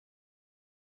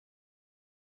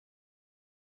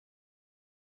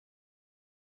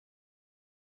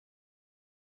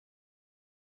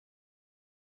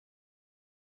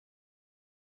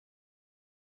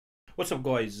What's up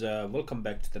guys, welcome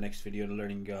back to the next video on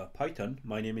learning Python.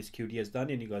 My name is QDS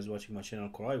and you guys watching my channel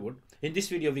Wood. In this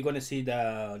video we're going to see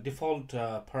the default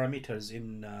parameters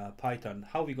in Python,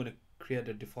 how we're going to create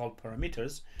the default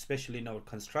parameters, especially in our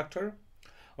constructor.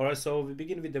 Alright, so we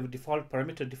begin with the default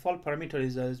parameter. Default parameter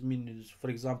is means,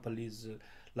 for example, is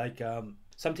like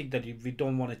something that we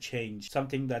don't want to change,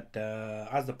 something that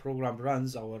as the program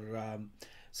runs, our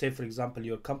say for example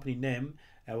your company name,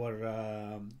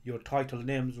 your title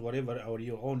names, whatever, or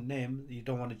your own name, you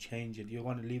don't want to change it, you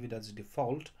want to leave it as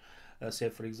default. Say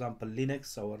for example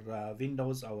Linux or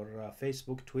Windows or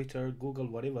Facebook, Twitter, Google,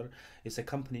 whatever, it's a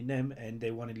company name and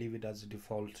they want to leave it as a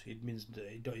default. It means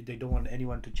they don't want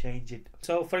anyone to change it.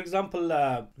 So for example,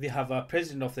 we have a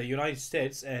president of the United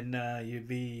States, and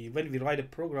when we write a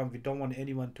program, we don't want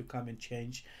anyone to come and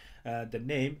change the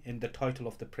name and the title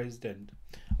of the president.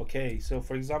 Okay, so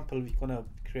for example, we're gonna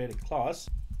create a class.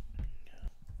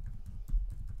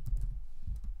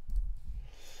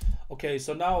 Okay,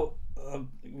 so now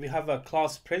we have a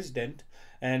class president,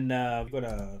 and we're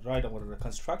gonna write our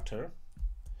constructor.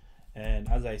 And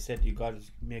as I said, you gotta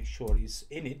make sure it's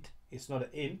init, it's not an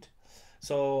int.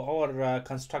 So our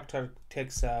constructor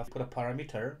takes put a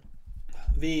parameter.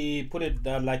 We put it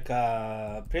like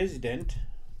a president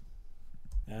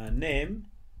name,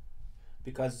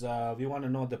 because we want to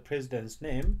know the president's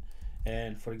name,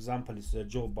 and for example it's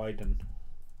Joe Biden.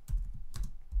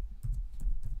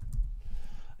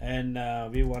 And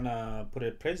we want to put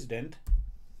a president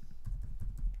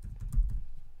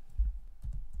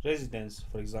residence,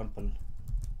 for example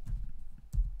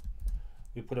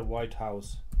we put a White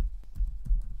House.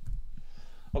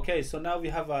 Okay, so now we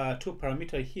have two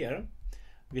parameters here.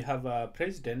 We have a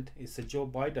president, it's a Joe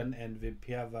Biden, and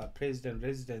we have a president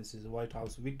residence is White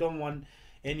House. We don't want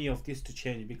any of this to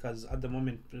change, because at the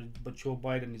moment but Joe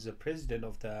Biden is a president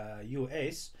of the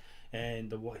US,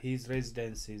 and his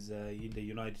residence is in the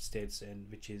United States, and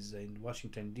which is in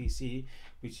Washington DC,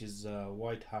 which is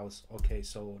White House. Okay,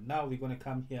 so now we're gonna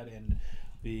come here and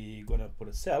we're gonna put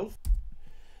a self,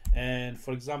 and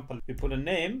for example we put a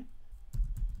name,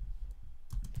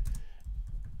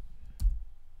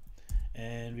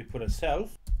 and we put a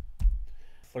self,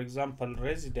 for example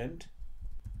resident,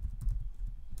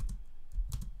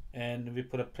 and we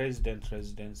put a president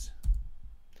residence.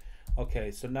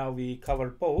 Okay, so now we cover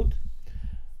both.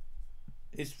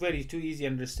 It's very too easy to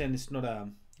understand, it's not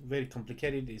very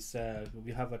complicated. It's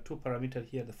we have two parameters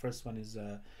here. The first one is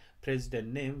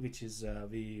president name, which is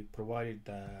we provided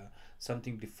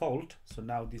something default. So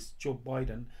now this Joe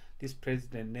Biden, this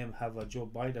president name have a Joe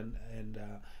Biden, and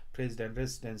president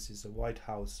residence is a White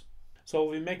House. So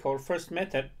we make our first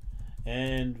method,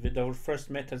 and with our first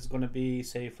method is going to be,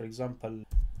 say for example,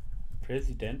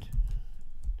 president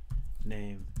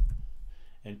name.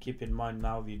 And keep in mind,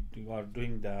 now we are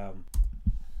doing the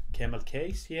camel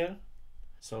case here,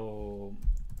 so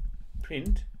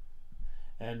print,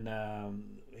 and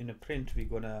in a print we're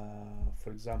gonna,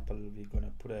 for example, we're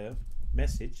gonna put a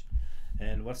message.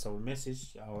 And what's our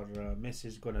message? Our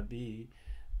message gonna be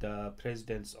the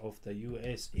presidents of the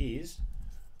US is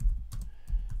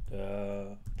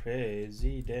the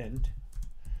president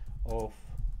of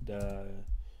the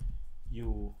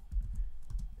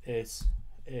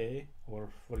USA, or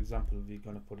for example we're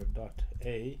gonna put a dot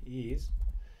a is,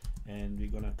 and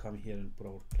we're gonna come here and put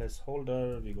our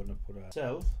placeholder. We're gonna put a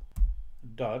self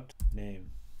dot name.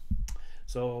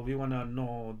 So we want to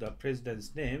know the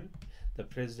president's name, the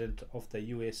president of the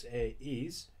USA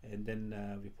is, and then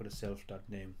we put a self dot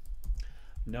name.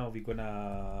 Now we're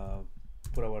gonna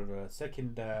put our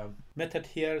second method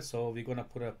here. So we're gonna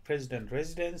put a president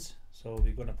residence. So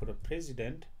we're gonna put a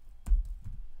president.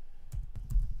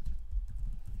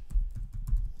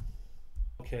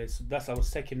 Okay, so that's our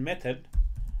second method,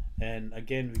 and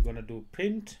again we're gonna do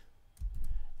print,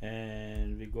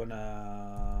 and we're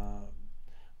gonna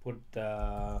put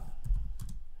the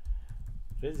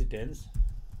residence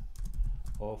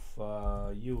of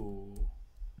US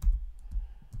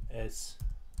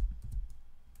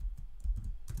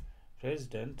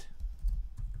president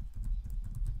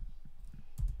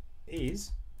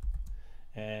is,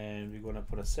 and we're gonna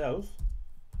put a self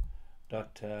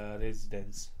dot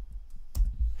residence.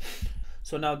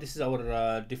 So now this is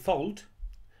our default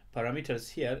parameters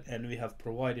here, and we have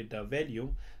provided a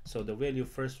value. So the value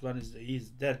first one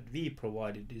is that we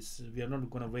provided. Is we are not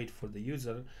going to wait for the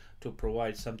user to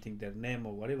provide something, their name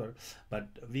or whatever, but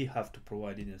we have to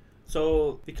provide it.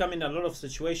 So we come in a lot of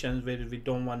situations where we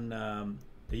don't want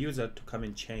the user to come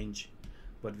and change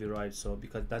what we write. So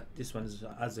because that this one is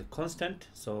as a constant,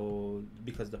 so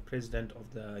because the president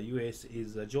of the US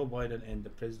is Joe Biden, and the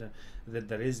president,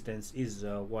 the residence is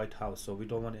White House, so we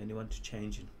don't want anyone to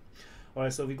change it. All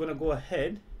right, so we're gonna go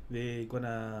ahead, we're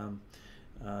gonna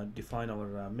define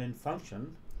our main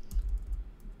function.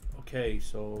 Okay,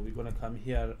 so we're gonna come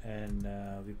here and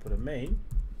we put a main,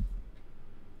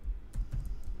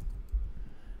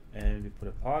 and we put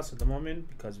a pause at the moment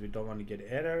because we don't want to get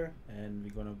error, and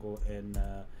we're gonna go and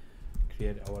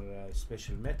create our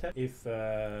special method. If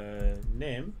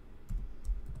name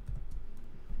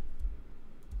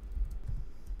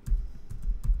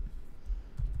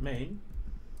main,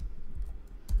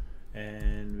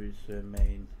 and with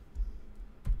main.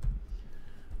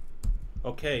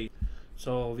 Okay,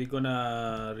 so we're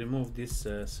gonna remove this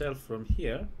self from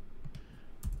here.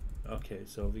 Okay,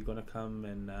 so we're gonna come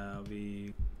and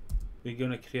we're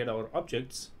gonna create our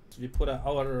objects. So we put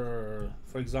our,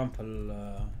 for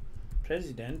example,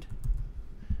 president,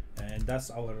 and that's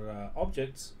our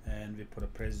objects, and we put a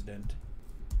president.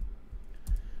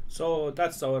 So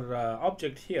that's our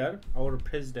object here. Our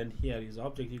president here is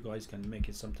object. You guys can make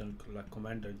it something like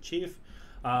commander-in-chief.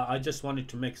 I just wanted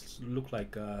to make look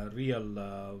like a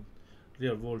real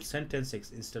world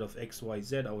sentences instead of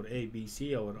XYZ or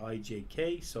ABC or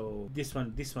IJK. So this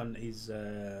one is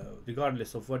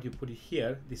regardless of what you put it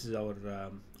here, this is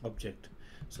our object.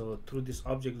 So through this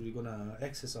object we're gonna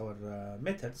access our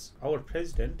methods. Our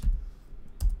president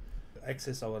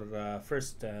access our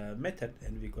first method,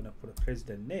 and we're gonna put a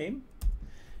president name,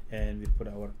 and we put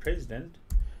our president,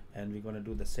 and we're gonna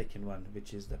do the second one,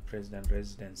 which is the president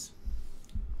residence.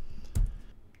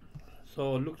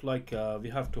 So it looks like we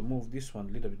have to move this one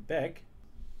a little bit back.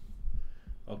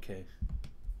 Okay,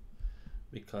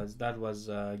 because that was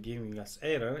giving us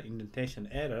error, indentation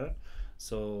error.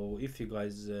 So if you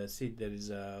guys see there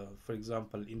is a, for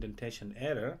example, indentation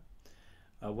error,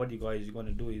 what you guys are going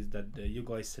to do is that you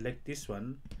guys select this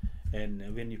one,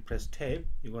 and when you press tab,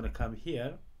 you're going to come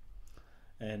here,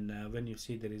 and when you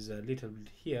see there is a little bit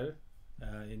here,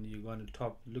 and you're going to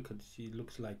top look at, it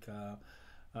looks like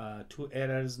 2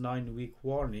 errors, 9-week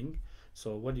warning.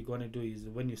 So what you're going to do is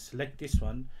when you select this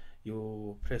one,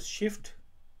 you press shift,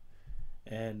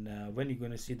 and when you're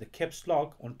going to see the caps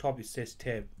lock on top, it says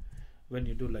tab. When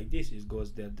you do like this, it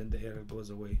goes there, then the error goes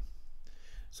away.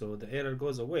 So the error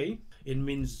goes away. It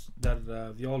means that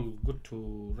we're all good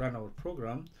to run our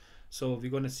program. So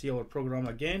we're going to see our program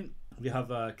again. We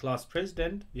have a class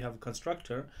president, we have a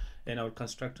constructor, and our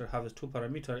constructor has 2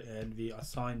 parameters, and we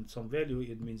assign some value.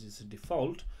 It means it's a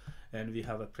default, and we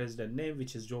have a president name,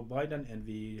 which is Joe Biden, and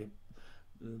we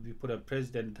put a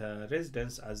president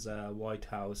residence as a White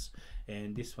House.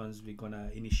 And this one's we're gonna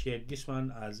initiate this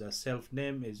one as a self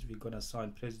name, is we're gonna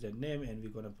assign president name, and we're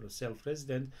gonna put a self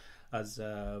resident as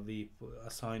we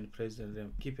assign president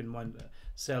name. Keep in mind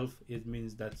self, it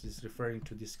means that is referring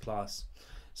to this class.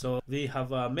 So we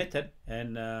have a method,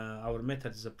 and our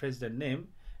method is a president name,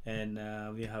 and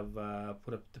we have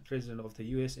put up the president of the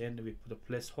US, and we put a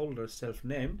placeholder self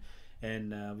name,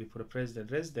 and we put a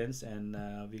president residence, and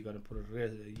we're going to put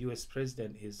a US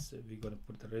president is we're going to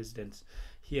put the residence.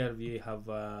 Here we have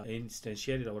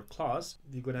instantiated our class.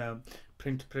 We're going to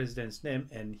print president's name,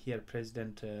 and here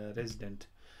president resident.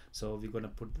 So we're going to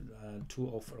put 2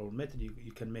 of our method.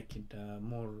 You can make it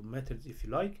more methods if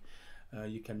you like.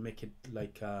 You can make it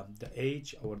like the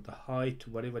age or the height,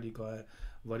 whatever you got,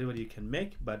 whatever you can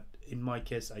make. But in my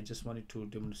case, I just wanted to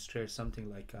demonstrate something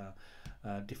like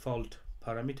a default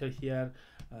parameter here.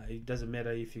 It doesn't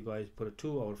matter if you guys put a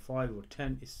 2 or 5 or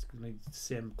 10, it's like the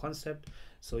same concept.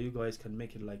 So you guys can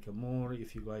make it like a more,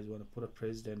 if you guys want to put a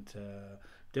president,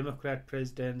 Democrat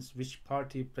presidents, which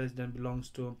party president belongs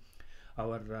to,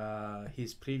 our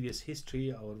his previous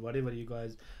history, or whatever you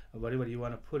guys, whatever you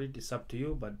want to put it, it's up to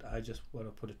you, but I just want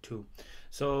to put a 2.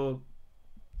 So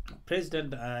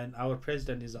president, and our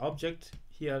president is object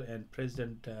here, and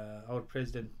president, our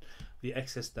president, we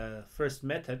access the first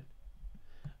method,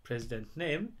 president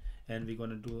name, and we're going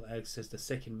to do access the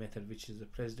second method, which is the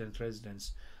president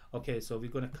residence. Okay, so we're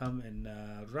going to come and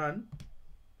run,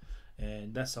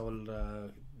 and that's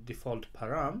our default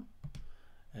param,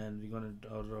 and we're going to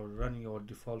running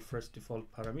our first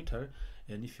default parameter.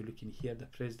 And if you look in here, the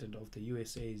president of the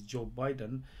USA is Joe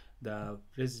Biden, the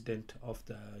president of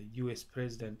the US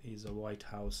president is a White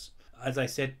House. As I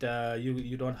said,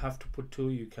 you don't have to put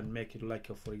 2. You can make it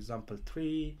like for example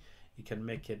 3. You can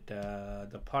make it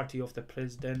the party of the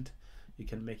president. You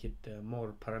can make it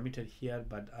more parameter here,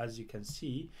 but as you can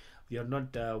see, we are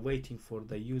not waiting for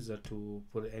the user to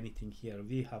put anything here.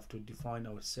 We have to define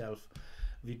ourselves.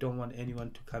 We don't want anyone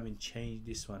to come and change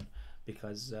this one,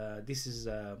 because this is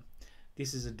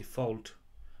this is a default,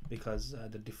 because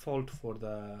the default for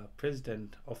the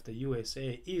president of the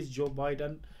USA is Joe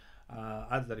Biden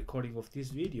at the recording of this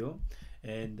video,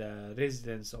 and the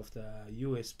residence of the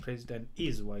US president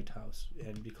is White House.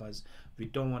 And because we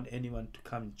don't want anyone to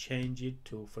come and change it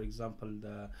to, for example,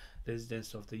 the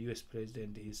residence of the US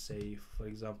president is, say, for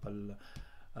example,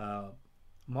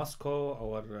 Moscow,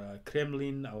 or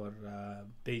Kremlin, or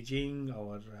Beijing,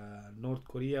 or North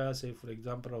Korea, say for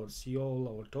example, or Seoul,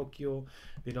 or Tokyo.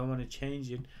 We don't want to change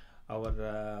it.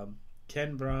 Our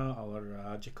Canberra, or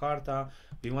Jakarta,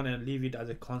 we want to leave it as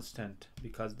a constant,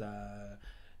 because with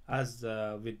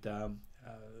the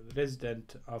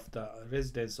residence of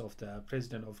the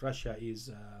president of Russia is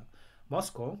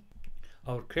Moscow.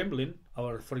 Our Kremlin,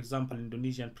 our, for example,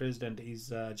 Indonesian president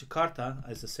is Jakarta,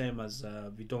 is the same as,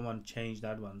 we don't want to change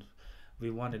that one.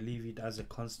 We want to leave it as a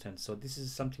constant. So this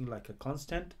is something like a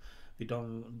constant. We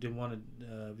don't want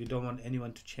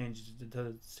anyone to change.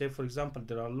 Say for example,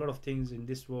 there are a lot of things in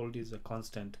this world is a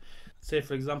constant. Say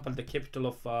for example, the capital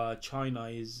of China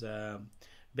is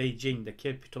Beijing. The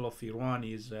capital of Iran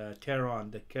is Tehran.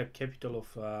 The capital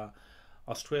of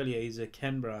Australia is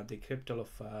Canberra. The capital of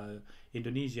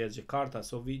Indonesia is Jakarta.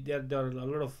 So there are a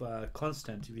lot of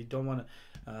constant. We don't want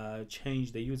to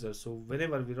change the user. So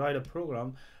whenever we write a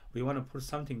program, we want to put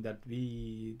something that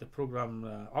the program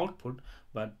output,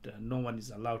 but no one is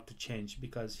allowed to change,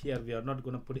 because here we are not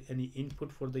going to put any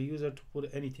input for the user to put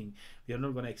anything. We are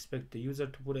not going to expect the user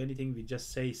to put anything. We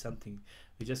just say something.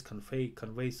 We just convey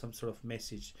some sort of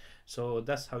message. So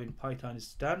that's how in Python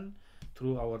is done,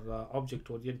 through our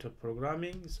object-oriented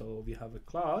programming. So we have a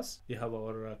class, we have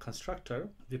our constructor,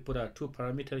 we put our two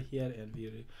parameter here, and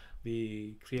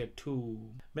we create two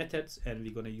methods, and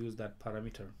we're going to use that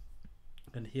parameter.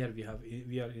 And here we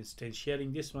are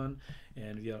instantiating this one,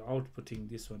 and we are outputting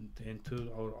this one into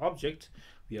our object.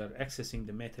 We are accessing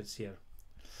the methods here.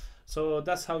 So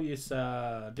that's how use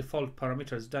default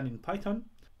parameters done in Python.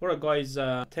 Alright guys,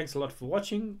 thanks a lot for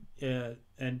watching,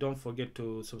 and don't forget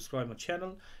to subscribe my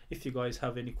channel. If you guys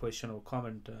have any question or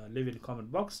comment, leave it in the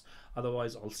comment box.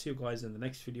 Otherwise, I'll see you guys in the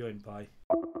next video, and bye.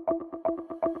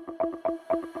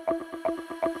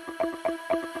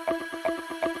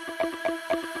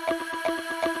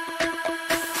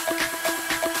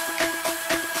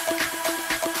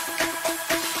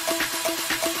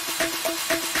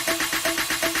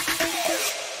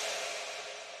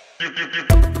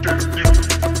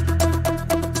 Thank you.